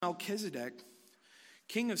Melchizedek,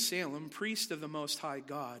 king of Salem, priest of the Most High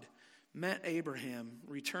God, met Abraham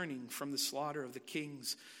returning from the slaughter of the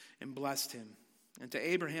kings and blessed him. And to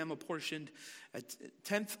Abraham apportioned a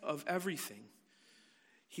tenth of everything.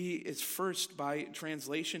 He is first, by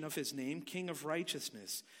translation of his name, King of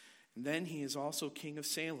Righteousness. And then he is also King of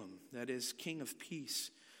Salem, that is, King of Peace.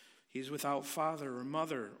 He is without father or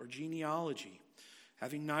mother or genealogy,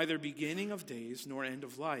 having neither beginning of days nor end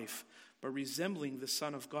of life, but resembling the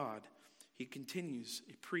Son of God. He continues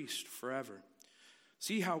a priest forever.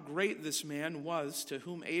 See how great this man was, to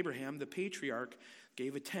whom Abraham the patriarch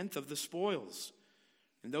gave a tenth of the spoils.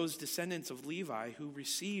 And those descendants of Levi who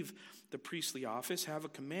receive the priestly office have a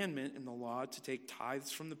commandment in the law to take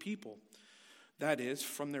tithes from the people, that is,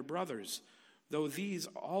 from their brothers, though these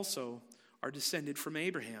also are descended from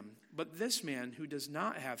Abraham. But this man who does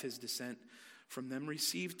not have his descent from them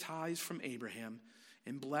received tithes from Abraham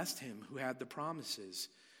and blessed him who had the promises.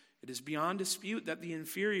 It is beyond dispute that the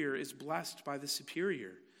inferior is blessed by the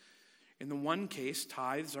superior. In the one case,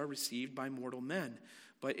 tithes are received by mortal men,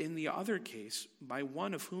 but in the other case, by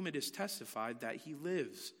one of whom it is testified that he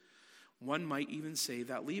lives. One might even say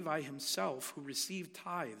that Levi himself, who received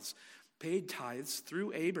tithes, paid tithes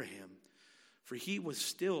through Abraham, for he was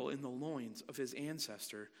still in the loins of his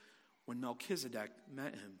ancestor when Melchizedek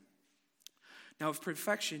met him. Now, if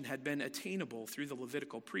perfection had been attainable through the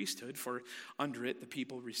Levitical priesthood, for under it the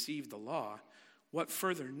people received the law, what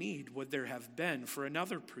further need would there have been for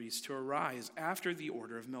another priest to arise after the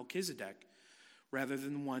order of Melchizedek, rather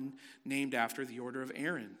than one named after the order of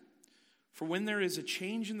Aaron? For when there is a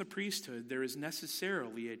change in the priesthood, there is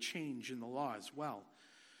necessarily a change in the law as well.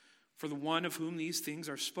 For the one of whom these things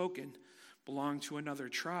are spoken belonged to another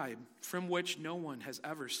tribe, from which no one has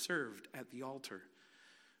ever served at the altar.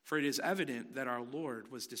 For it is evident that our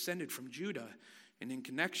Lord was descended from Judah, and in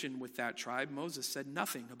connection with that tribe, Moses said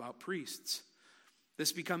nothing about priests.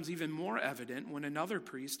 This becomes even more evident when another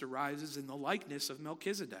priest arises in the likeness of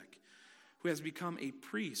Melchizedek, who has become a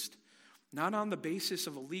priest, not on the basis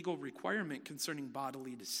of a legal requirement concerning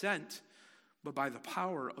bodily descent, but by the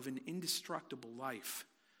power of an indestructible life.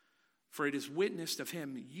 For it is witnessed of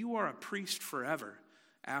him, you are a priest forever,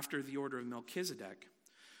 after the order of Melchizedek.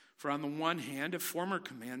 For on the one hand, a former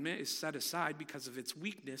commandment is set aside because of its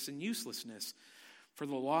weakness and uselessness, for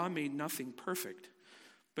the law made nothing perfect.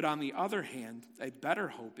 But on the other hand, a better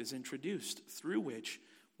hope is introduced, through which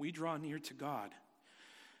we draw near to God.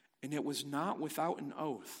 And it was not without an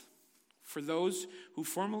oath. For those who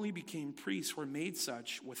formerly became priests were made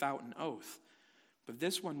such without an oath. But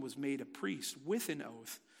this one was made a priest with an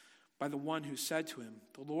oath by the one who said to him,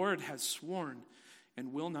 the Lord has sworn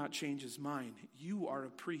and will not change his mind. You are a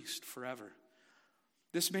priest forever.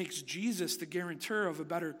 This makes Jesus the guarantor of a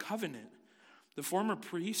better covenant. The former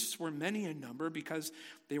priests were many in number because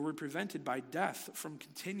they were prevented by death from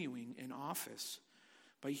continuing in office.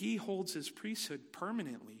 But he holds his priesthood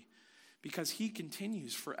permanently because he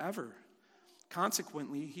continues forever.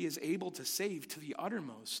 Consequently, he is able to save to the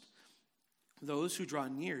uttermost those who draw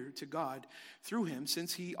near to God through him,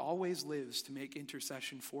 since he always lives to make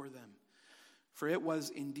intercession for them. For it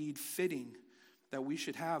was indeed fitting that we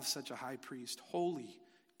should have such a high priest, holy,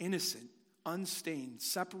 innocent, unstained,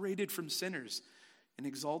 separated from sinners, and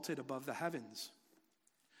exalted above the heavens.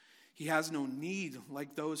 He has no need,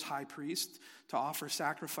 like those high priests, to offer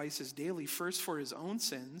sacrifices daily, first for his own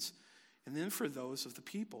sins, and then for those of the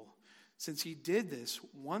people, since he did this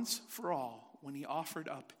once for all when he offered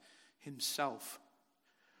up himself.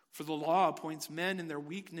 For the law appoints men in their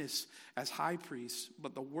weakness as high priests,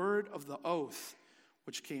 but the word of the oath,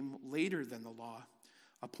 which came later than the law,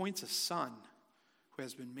 appoints a son who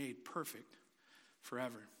has been made perfect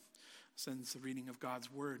forever. Since the reading of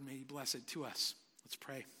God's word, may he bless it to us. Let's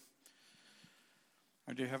pray.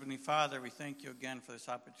 Our dear Heavenly Father, we thank you again for this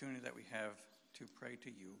opportunity that we have to pray to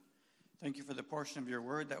you. Thank you for the portion of your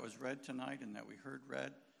word that was read tonight and that we heard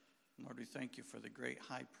read. Lord, we thank you for the great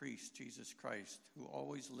high priest, Jesus Christ, who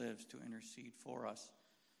always lives to intercede for us.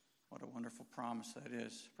 What a wonderful promise that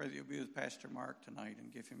is. Pray that you'll be with Pastor Mark tonight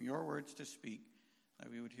and give him your words to speak, that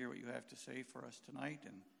we would hear what you have to say for us tonight,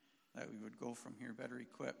 and that we would go from here better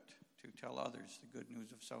equipped to tell others the good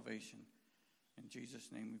news of salvation. In Jesus'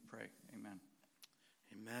 name we pray. Amen.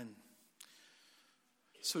 Amen.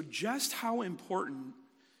 So just how important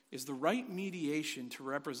is the right mediation to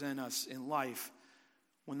represent us in life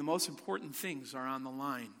when the most important things are on the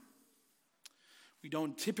line? We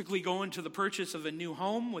don't typically go into the purchase of a new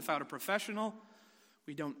home without a professional.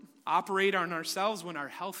 We don't operate on ourselves when our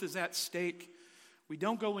health is at stake. We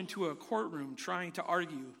don't go into a courtroom trying to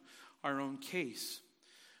argue our own case.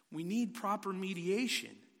 We need proper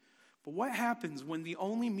mediation, But what happens when the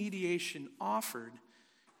only mediation offered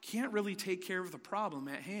can't really take care of the problem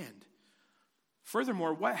at hand?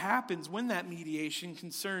 Furthermore, what happens when that mediation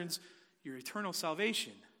concerns your eternal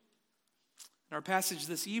salvation? In our passage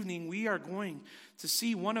this evening, we are going to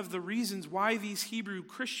see one of the reasons why these Hebrew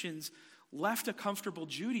Christians left a comfortable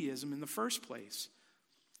Judaism in the first place.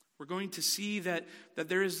 We're going to see that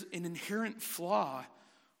there is an inherent flaw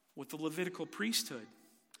with the Levitical priesthood.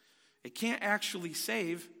 It can't actually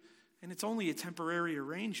save, and it's only a temporary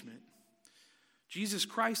arrangement. Jesus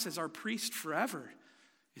Christ as our priest forever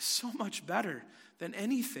is so much better than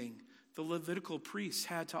anything the Levitical priests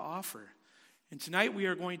had to offer. And tonight we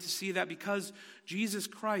are going to see that because Jesus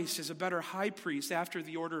Christ is a better high priest after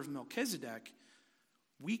the order of Melchizedek,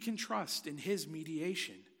 we can trust in his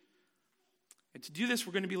mediation. And to do this,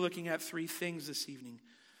 we're going to be looking at three things this evening.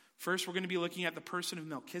 First, we're going to be looking at the person of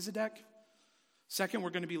Melchizedek. Second,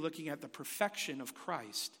 we're going to be looking at the perfection of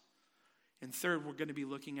Christ. And third, we're going to be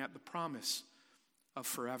looking at the promise of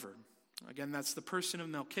forever. Again, that's the person of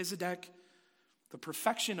Melchizedek, the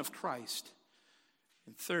perfection of Christ,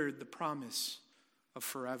 and third, the promise of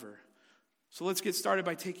forever. So let's get started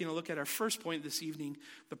by taking a look at our first point this evening,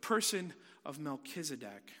 the person of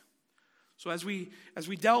Melchizedek. So as we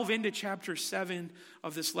delve into chapter 7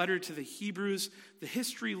 of this letter to the Hebrews, the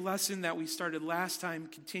history lesson that we started last time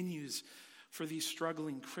continues for these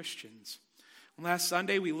struggling Christians. Last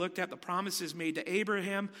Sunday, we looked at the promises made to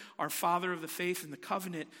Abraham, our father of the faith, and the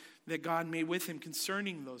covenant that God made with him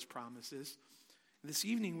concerning those promises. This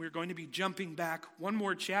evening, we're going to be jumping back one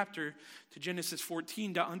more chapter to Genesis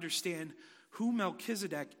 14 to understand who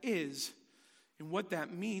Melchizedek is and what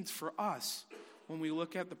that means for us when we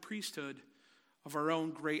look at the priesthood of our own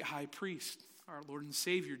great high priest, our Lord and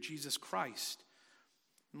Savior, Jesus Christ.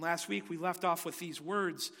 And last week, we left off with these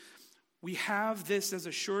words: we have this as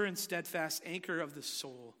a sure and steadfast anchor of the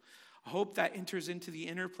soul, a hope that enters into the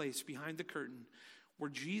inner place behind the curtain, where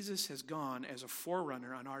Jesus has gone as a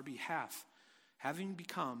forerunner on our behalf, having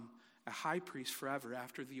become a high priest forever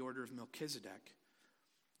after the order of Melchizedek.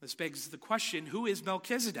 This begs the question, who is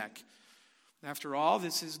Melchizedek? After all,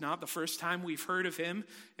 this is not the first time we've heard of him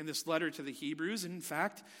in this letter to the Hebrews. In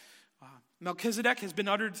fact, Melchizedek has been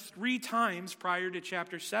uttered 3 times prior to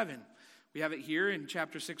chapter 7. We have it here in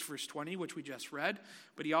chapter 6, verse 20, which we just read,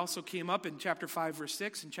 but he also came up in chapter 5, verse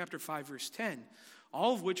 6 and chapter 5, verse 10,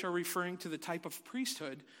 all of which are referring to the type of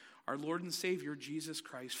priesthood our Lord and Savior, Jesus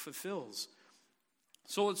Christ, fulfills.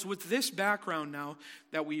 So it's with this background now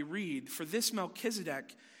that we read, for this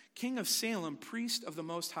Melchizedek, king of Salem, priest of the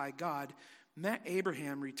Most High God, met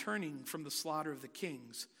Abraham returning from the slaughter of the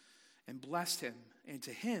kings and blessed him, and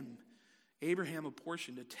to him Abraham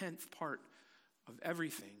apportioned a 10th part of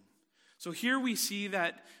everything. So here we see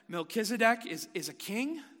that Melchizedek is a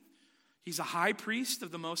king. He's a high priest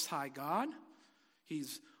of the Most High God.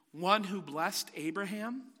 He's one who blessed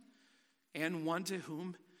Abraham and one to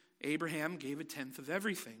whom Abraham gave a 10th of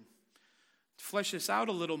everything. To flesh this out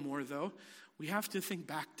a little more, though, we have to think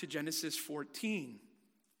back to Genesis 14.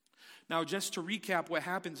 Now, just to recap what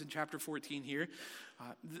happens in chapter 14 here,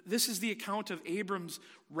 this is the account of Abram's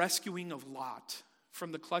rescuing of Lot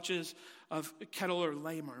from the clutches of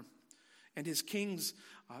Chedorlaomer and his kings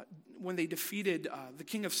when they defeated the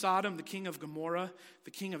king of Sodom, the king of Gomorrah,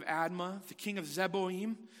 the king of Admah, the king of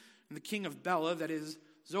Zeboim, and the king of Bela, that is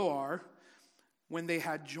Zoar, when they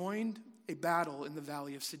had joined a battle in the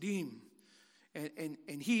valley of Siddim.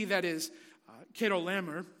 And he, that is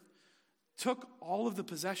Chedorlaomer, took all of the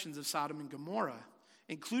possessions of Sodom and Gomorrah,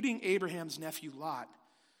 including Abraham's nephew Lot.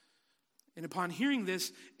 And upon hearing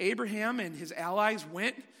this, Abraham and his allies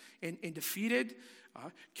went and defeated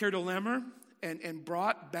Chedorlaomer and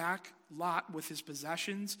brought back Lot with his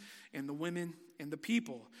possessions and the women and the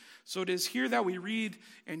people. So it is here that we read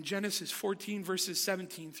in Genesis 14, verses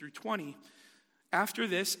 17 through 20. After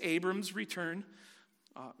this, Abram's return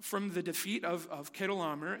from the defeat of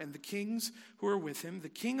Chedorlaomer and the kings who were with him, the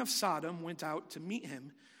king of Sodom went out to meet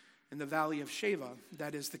him in the valley of Sheva,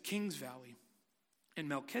 that is the king's valley. And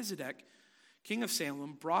Melchizedek, king of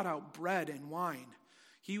Salem, brought out bread and wine.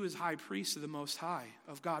 He was high priest of the Most High,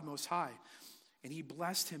 of God Most High. And he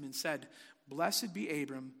blessed him and said, "Blessed be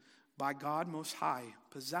Abram by God Most High,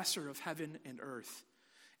 possessor of heaven and earth.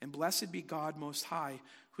 And blessed be God Most High,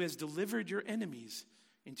 who has delivered your enemies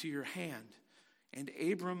into your hand." And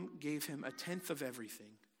Abram gave him a 10th of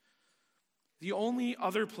everything. The only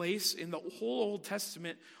other place in the whole Old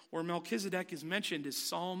Testament where Melchizedek is mentioned is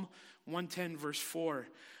Psalm 110, verse 4,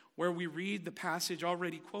 where we read the passage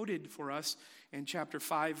already quoted for us in chapter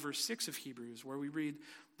 5, verse 6 of Hebrews, where we read,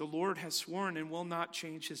 "The Lord has sworn and will not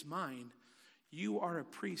change his mind. You are a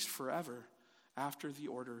priest forever after the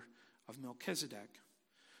order of Melchizedek.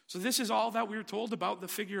 So this is all that we're told about the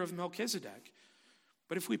figure of Melchizedek.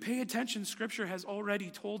 But if we pay attention, Scripture has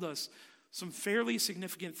already told us some fairly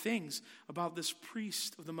significant things about this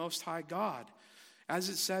priest of the Most High God. As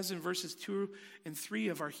it says in verses 2 and 3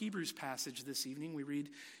 of our Hebrews passage this evening, we read,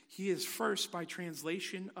 "He is first, by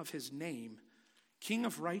translation of his name, King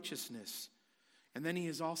of righteousness. And then he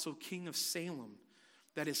is also King of Salem,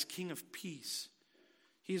 that is, King of peace.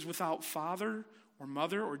 He is without father or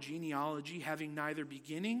mother or genealogy, having neither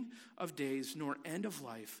beginning of days nor end of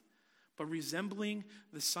life, but resembling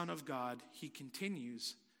the Son of God, he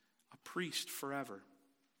continues a priest forever."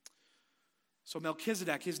 So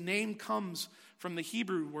Melchizedek, his name comes from the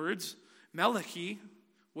Hebrew words Melechi,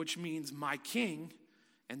 which means my king,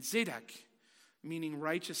 and Zedek, meaning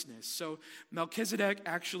righteousness. So Melchizedek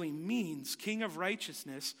actually means king of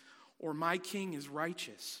righteousness, or my king is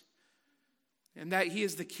righteous. And that he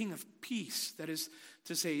is the king of peace. That is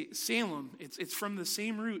to say, Salem. It's from the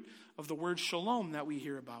same root of the word shalom that we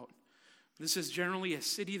hear about. This is generally a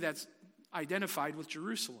city that's identified with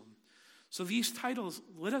Jerusalem. So these titles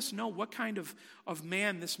let us know what kind of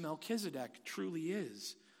man this Melchizedek truly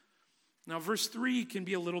is. Now, verse 3 can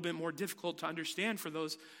be a little bit more difficult to understand for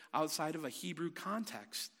those outside of a Hebrew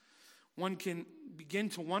context. One can begin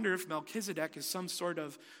to wonder if Melchizedek is some sort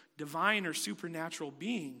of divine or supernatural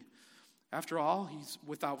being. After all, he's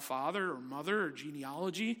without father or mother or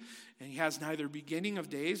genealogy, and he has neither beginning of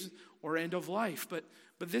days or end of life. But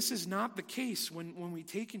this is not the case when we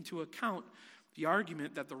take into account the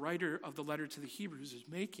argument that the writer of the letter to the Hebrews is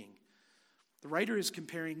making. The writer is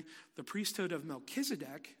comparing the priesthood of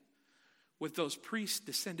Melchizedek with those priests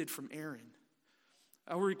descended from Aaron.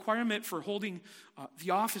 A requirement for holding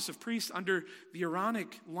the office of priest under the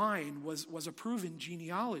Aaronic line was a proven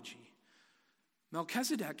genealogy.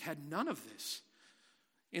 Melchizedek had none of this.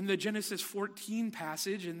 In the Genesis 14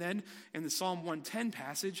 passage and then in the Psalm 110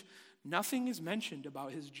 passage, nothing is mentioned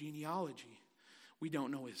about his genealogy. We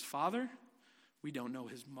don't know his father. We don't know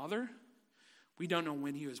his mother. We don't know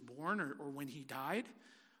when he was born or when he died.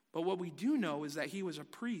 But what we do know is that he was a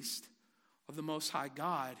priest of the Most High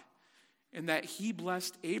God, and that he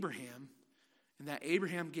blessed Abraham, and that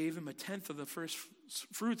Abraham gave him a tenth of the first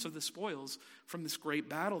fruits of the spoils from this great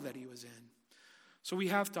battle that he was in. So we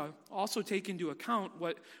have to also take into account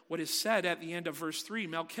what is said at the end of verse 3.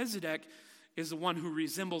 Melchizedek is the one who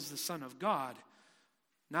resembles the Son of God,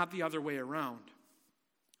 not the other way around.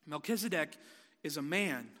 Melchizedek is a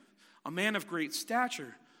man of great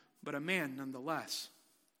stature, but a man nonetheless.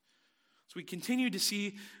 So we continue to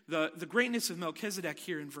see the greatness of Melchizedek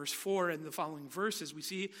here in verse 4 and the following verses. We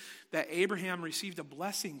see that Abraham received a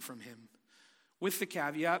blessing from him, with the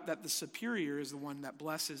caveat that the superior is the one that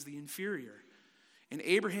blesses the inferior. And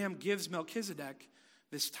Abraham gives Melchizedek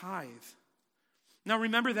this tithe. Now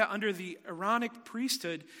remember that under the Aaronic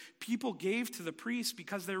priesthood, people gave to the priests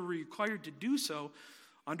because they were required to do so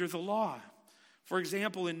under the law. For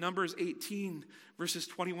example, in Numbers 18, verses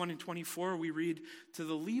 21 and 24, we read, "To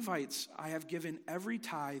the Levites I have given every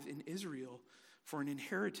tithe in Israel for an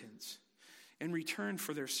inheritance, in return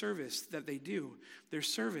for their service that they do, their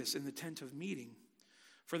service in the tent of meeting.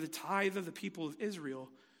 For the tithe of the people of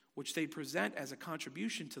Israel, which they present as a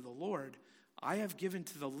contribution to the Lord, I have given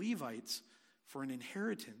to the Levites for an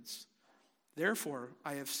inheritance. Therefore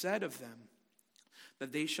I have said of them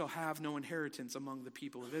that they shall have no inheritance among the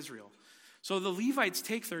people of Israel." So the Levites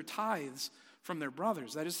take their tithes from their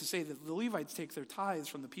brothers. That is to say that the Levites take their tithes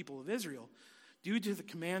from the people of Israel due to the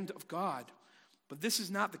command of God. But this is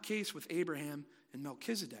not the case with Abraham and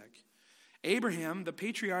Melchizedek. Abraham, the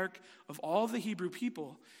patriarch of all the Hebrew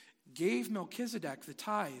people, gave Melchizedek the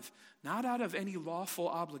tithe, not out of any lawful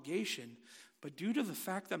obligation, but due to the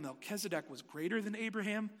fact that Melchizedek was greater than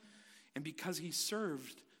Abraham and because he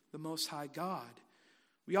served the Most High God.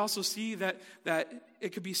 We also see that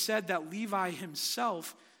it could be said that Levi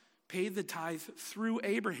himself paid the tithe through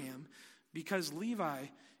Abraham because Levi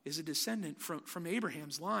is a descendant from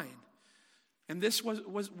Abraham's line. And this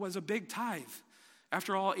was a big tithe.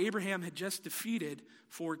 After all, Abraham had just defeated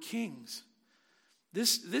 4 kings.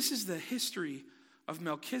 This is the history of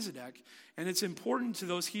Melchizedek, and it's important to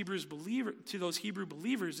those Hebrew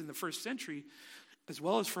believers in the first century, as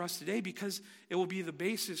well as for us today, because it will be the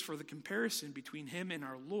basis for the comparison between him and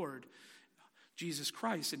our Lord, Jesus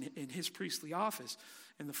Christ, in his priestly office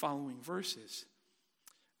in the following verses.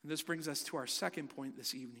 And this brings us to our second point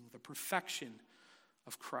this evening, the perfection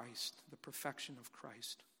of Christ. The perfection of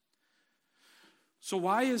Christ. So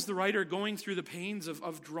why is the writer going through the pains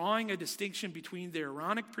of drawing a distinction between the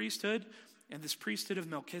Aaronic priesthood and this priesthood of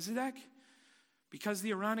Melchizedek? Because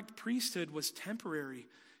the Aaronic priesthood was temporary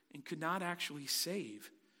and could not actually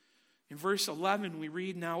save. In verse 11, we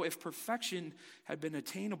read, "Now if perfection had been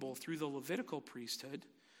attainable through the Levitical priesthood,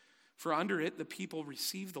 for under it the people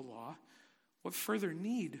received the law, what further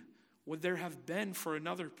need would there have been for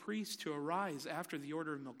another priest to arise after the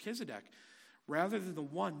order of Melchizedek, rather than the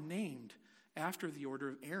one named after the order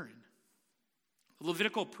of Aaron?" The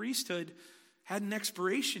Levitical priesthood had an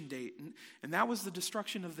expiration date, and that was the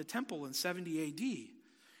destruction of the temple in 70 AD.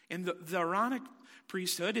 And the Aaronic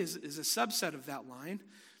priesthood is a subset of that line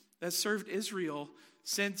that served Israel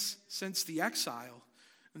since the exile.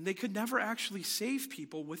 And they could never actually save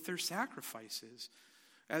people with their sacrifices.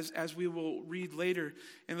 As we will read later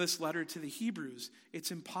in this letter to the Hebrews,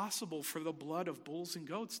 it's impossible for the blood of bulls and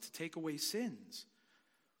goats to take away sins.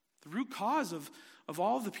 The root cause of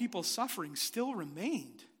all the people's suffering still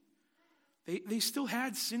remained. They still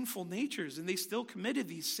had sinful natures, and they still committed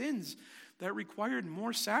these sins that required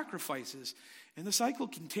more sacrifices. And the cycle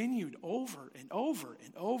continued over and over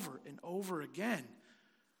and over and over again.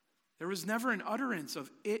 There was never an utterance of,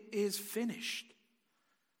 "It is finished."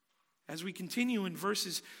 As we continue in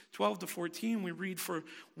verses 12 to 14, we read, "For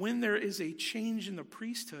when there is a change in the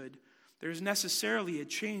priesthood, there is necessarily a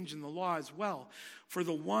change in the law as well. For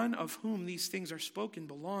the one of whom these things are spoken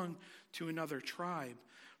belonged to another tribe,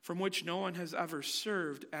 from which no one has ever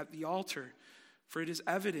served at the altar. For it is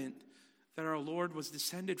evident that our Lord was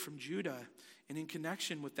descended from Judah, and in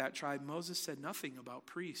connection with that tribe, Moses said nothing about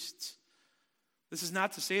priests." This is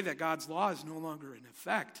not to say that God's law is no longer in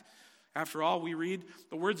effect. After all, we read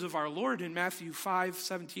the words of our Lord in Matthew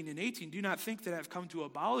 5:17 and 18. "Do not think that I have come to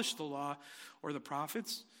abolish the law or the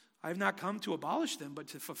prophets. I have not come to abolish them, but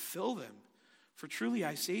to fulfill them. For truly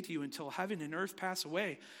I say to you, until heaven and earth pass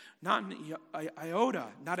away, not an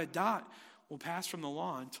iota, not a dot will pass from the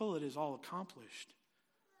law until it is all accomplished."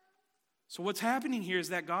 So what's happening here is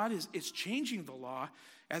that God is changing the law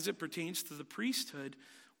as it pertains to the priesthood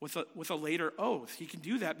with a later oath. He can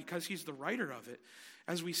do that because he's the writer of it,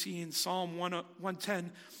 as we see in Psalm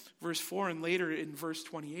 110, verse 4, and later in verse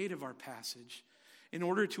 28 of our passage. In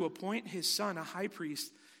order to appoint his son a high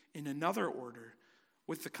priest in another order,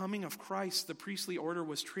 with the coming of Christ, the priestly order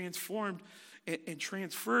was transformed and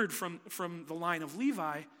transferred from the line of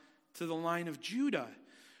Levi to the line of Judah.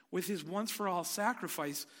 With his once-for-all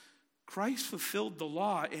sacrifice, Christ fulfilled the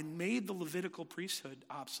law and made the Levitical priesthood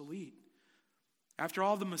obsolete. After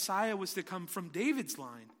all, the Messiah was to come from David's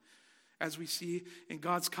line, as we see in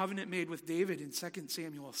God's covenant made with David in 2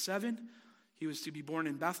 Samuel 7. He was to be born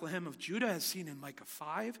in Bethlehem of Judah, as seen in Micah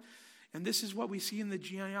 5. And this is what we see in the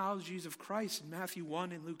genealogies of Christ in Matthew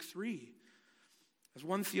 1 and Luke 3. As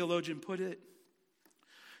one theologian put it,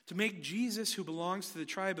 to make Jesus, who belongs to the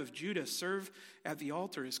tribe of Judah, serve at the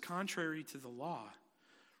altar is contrary to the law.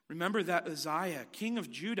 Remember that Uzziah, king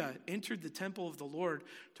of Judah, entered the temple of the Lord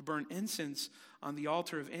to burn incense on the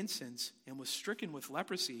altar of incense and was stricken with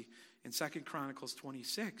leprosy in 2 Chronicles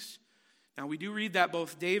 26. Now we do read that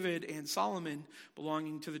both David and Solomon,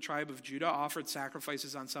 belonging to the tribe of Judah, offered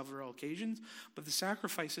sacrifices on several occasions, but the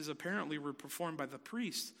sacrifices apparently were performed by the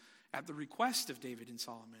priests at the request of David and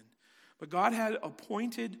Solomon. But God had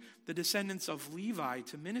appointed the descendants of Levi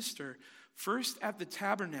to minister first at the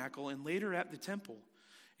tabernacle and later at the temple.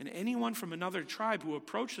 And anyone from another tribe who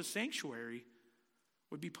approached the sanctuary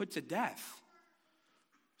would be put to death.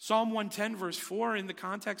 Psalm 110, verse 4, in the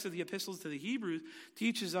context of the epistles to the Hebrews,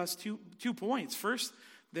 teaches us two points. First,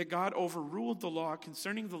 that God overruled the law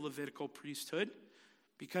concerning the Levitical priesthood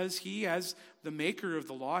because he, as the maker of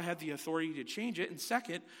the law, had the authority to change it. And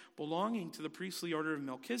second, belonging to the priestly order of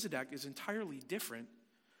Melchizedek is entirely different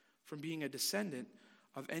from being a descendant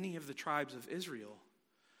of any of the tribes of Israel.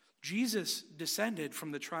 Jesus descended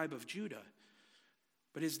from the tribe of Judah,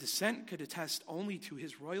 but his descent could attest only to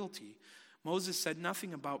his royalty. Moses said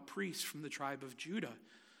nothing about priests from the tribe of Judah,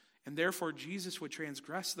 and therefore Jesus would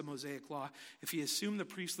transgress the Mosaic law if he assumed the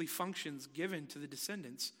priestly functions given to the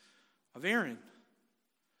descendants of Aaron.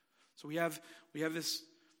 So we have this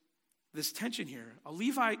tension here. A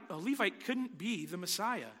Levite couldn't be the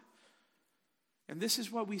Messiah. And this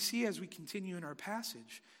is what we see as we continue in our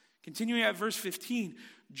passage. Continuing at verse 15,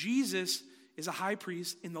 Jesus is a high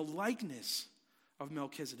priest in the likeness of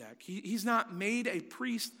Melchizedek. He's not made a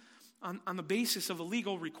priest on the basis of a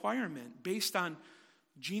legal requirement, based on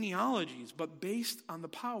genealogies, but based on the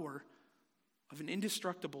power of an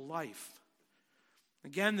indestructible life.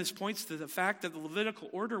 Again, this points to the fact that the Levitical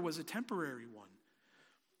order was a temporary one.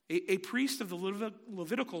 A priest of the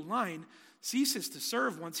Levitical line ceases to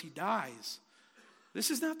serve once he dies.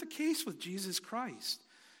 This is not the case with Jesus Christ.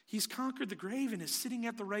 He's conquered the grave and is sitting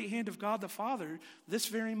at the right hand of God the Father this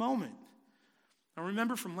very moment. Now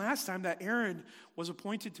remember from last time that Aaron was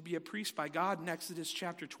appointed to be a priest by God in Exodus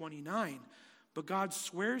chapter 29, but God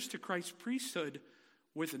swears to Christ's priesthood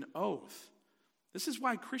with an oath. This is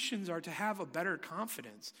why Christians are to have a better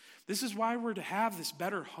confidence. This is why we're to have this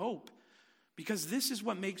better hope, because this is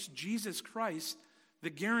what makes Jesus Christ the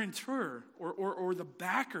guarantor or the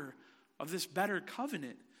backer of this better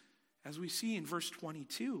covenant, as we see in verse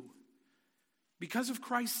 22. Because of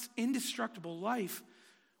Christ's indestructible life,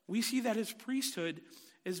 we see that his priesthood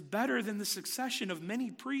is better than the succession of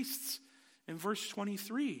many priests in verse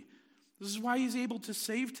 23. This is why he's able to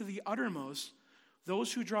save to the uttermost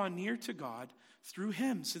those who draw near to God through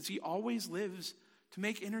him, since he always lives to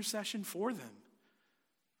make intercession for them.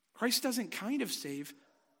 Christ doesn't kind of save,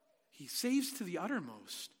 he saves to the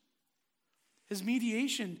uttermost. His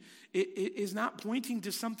mediation is not pointing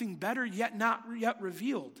to something better, yet not yet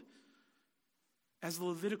revealed, as the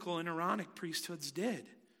Levitical and Aaronic priesthoods did.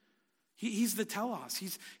 He's the telos.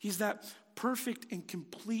 He's that perfect and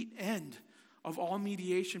complete end of all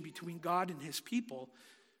mediation between God and his people.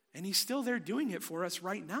 And he's still there doing it for us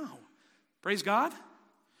right now. Praise God.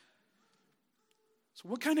 So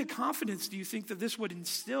what kind of confidence do you think that this would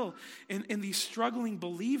instill in these struggling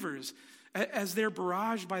believers as they're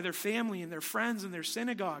barraged by their family and their friends and their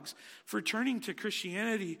synagogues for turning to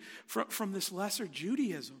Christianity from this lesser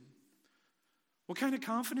Judaism? What kind of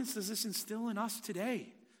confidence does this instill in us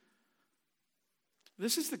today?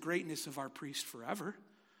 This is the greatness of our priest forever.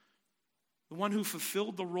 The one who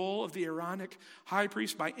fulfilled the role of the Aaronic high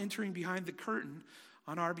priest by entering behind the curtain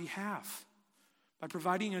on our behalf, by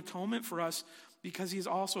providing atonement for us, because he is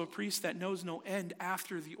also a priest that knows no end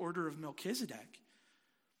after the order of Melchizedek.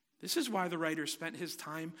 This is why the writer spent his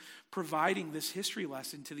time providing this history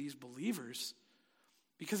lesson to these believers,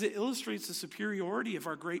 because it illustrates the superiority of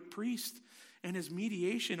our great priest and his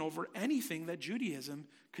mediation over anything that Judaism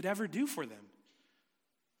could ever do for them.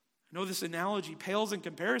 I know this analogy pales in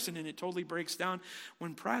comparison and it totally breaks down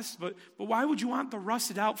when pressed, but why would you want the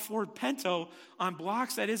rusted out Ford Pinto on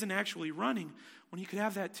blocks that isn't actually running when you could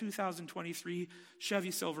have that 2023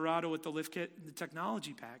 Chevy Silverado with the lift kit and the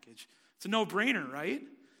technology package? It's a no-brainer, right?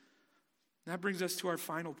 And that brings us to our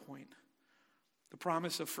final point, the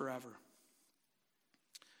promise of forever.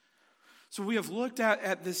 So we have looked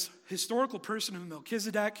at this historical person of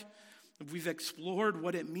Melchizedek. We've explored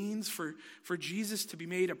what it means for Jesus to be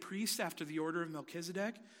made a priest after the order of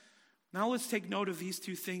Melchizedek. Now let's take note of these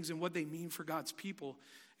two things and what they mean for God's people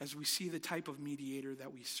as we see the type of mediator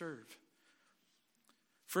that we serve.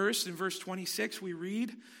 First, in verse 26, we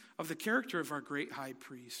read of the character of our great high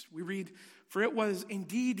priest. We read, "For it was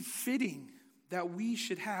indeed fitting that we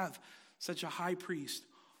should have such a high priest,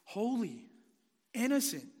 holy,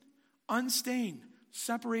 innocent, unstained,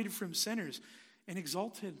 separated from sinners, and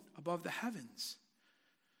exalted above the heavens."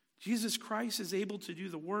 Jesus Christ is able to do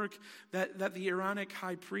the work that the Aaronic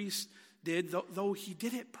high priest did, though he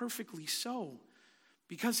did it perfectly so,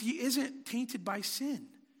 because he isn't tainted by sin.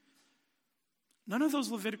 None of those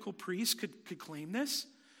Levitical priests could claim this.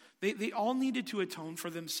 They all needed to atone for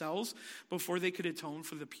themselves before they could atone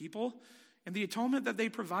for the people. And the atonement that they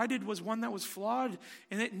provided was one that was flawed,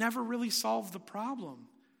 and it never really solved the problem.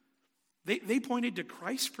 They pointed to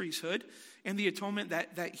Christ's priesthood and the atonement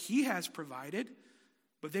that he has provided,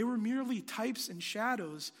 but they were merely types and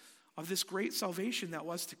shadows of this great salvation that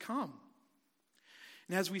was to come.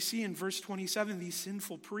 And as we see in verse 27, these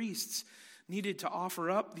sinful priests needed to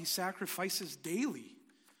offer up these sacrifices daily.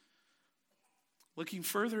 Looking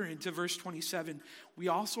further into verse 27, we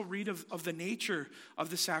also read of the nature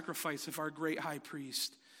of the sacrifice of our great high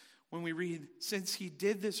priest. When we read, "Since he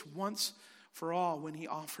did this once for all when he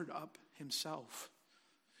offered up himself."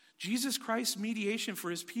 Jesus Christ's mediation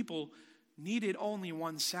for his people needed only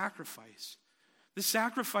one sacrifice. The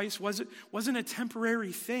sacrifice wasn't a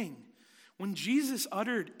temporary thing. When Jesus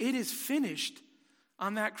uttered, "It is finished,"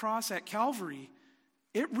 on that cross at Calvary,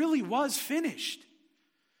 it really was finished.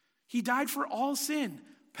 He died for all sin,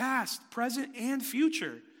 past, present, and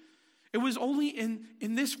future. It was only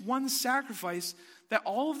in this one sacrifice that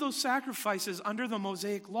all of those sacrifices under the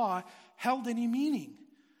Mosaic law held any meaning.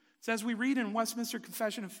 So as we read in Westminster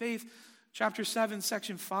Confession of Faith, chapter 7,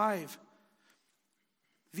 section 5,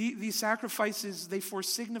 these sacrifices, they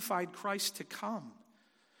foresignified Christ to come,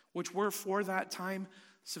 which were for that time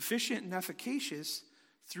sufficient and efficacious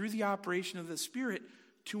through the operation of the Spirit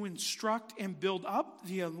to instruct and build up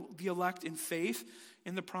the elect in faith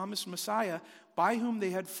in the promised Messiah, by whom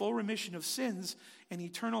they had full remission of sins and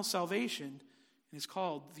eternal salvation, and is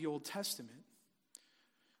called the Old Testament.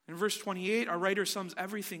 In verse 28, our writer sums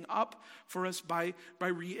everything up for us by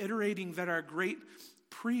reiterating that our great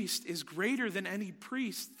priest is greater than any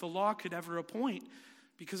priest the law could ever appoint,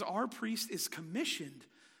 because our priest is commissioned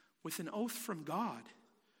with an oath from God.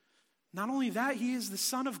 Not only that, he is the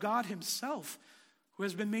Son of God himself, who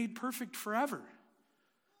has been made perfect forever.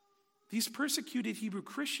 These persecuted Hebrew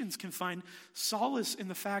Christians can find solace in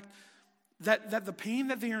the fact that the pain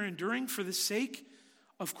that they are enduring for the sake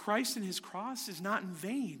of Christ and his cross is not in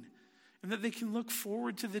vain, and that they can look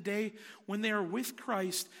forward to the day when they are with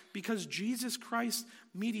Christ, because Jesus Christ's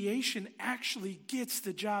mediation actually gets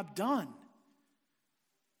the job done.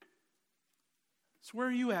 So where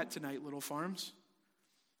are you at tonight, Little Farms?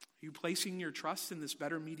 Are you placing your trust in this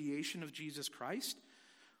better mediation of Jesus Christ,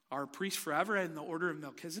 our priest forever in the order of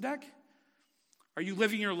Melchizedek? Are you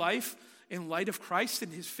living your life in light of Christ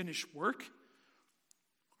and his finished work?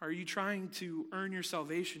 Are you trying to earn your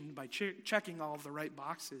salvation by checking all of the right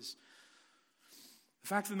boxes? The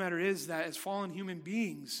fact of the matter is that as fallen human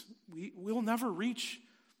beings, we'll never reach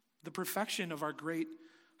the perfection of our great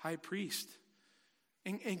high priest.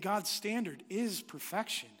 And God's standard is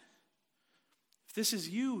perfection. If this is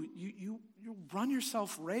you run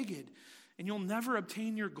yourself ragged and you'll never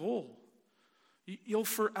obtain your goal. You'll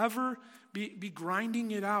forever be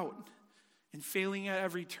grinding it out and failing at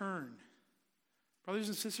every turn. Brothers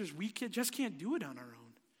and sisters, we just can't do it on our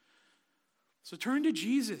own. So turn to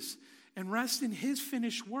Jesus and rest in his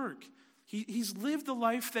finished work. He's lived the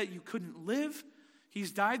life that you couldn't live.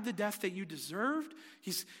 He's died the death that you deserved.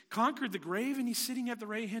 He's conquered the grave, and he's sitting at the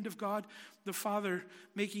right hand of God, the Father,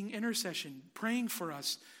 making intercession, praying for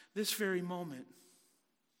us this very moment.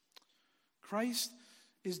 Christ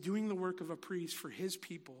is doing the work of a priest for his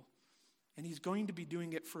people, and he's going to be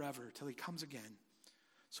doing it forever till he comes again.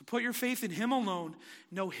 So put your faith in him alone,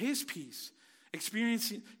 know his peace,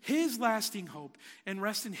 experience his lasting hope, and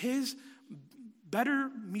rest in his better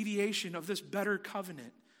mediation of this better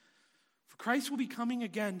covenant. For Christ will be coming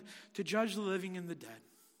again to judge the living and the dead.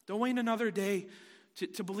 Don't wait another day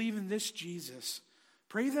to believe in this Jesus.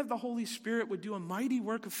 Pray that the Holy Spirit would do a mighty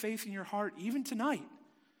work of faith in your heart even tonight.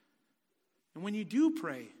 And when you do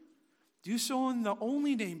pray, do so in the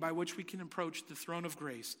only name by which we can approach the throne of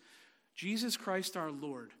grace, Jesus Christ our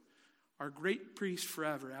Lord, our great priest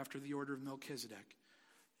forever after the order of Melchizedek.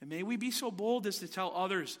 And may we be so bold as to tell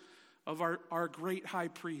others of our great high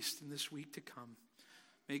priest in this week to come.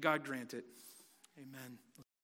 May God grant it. Amen.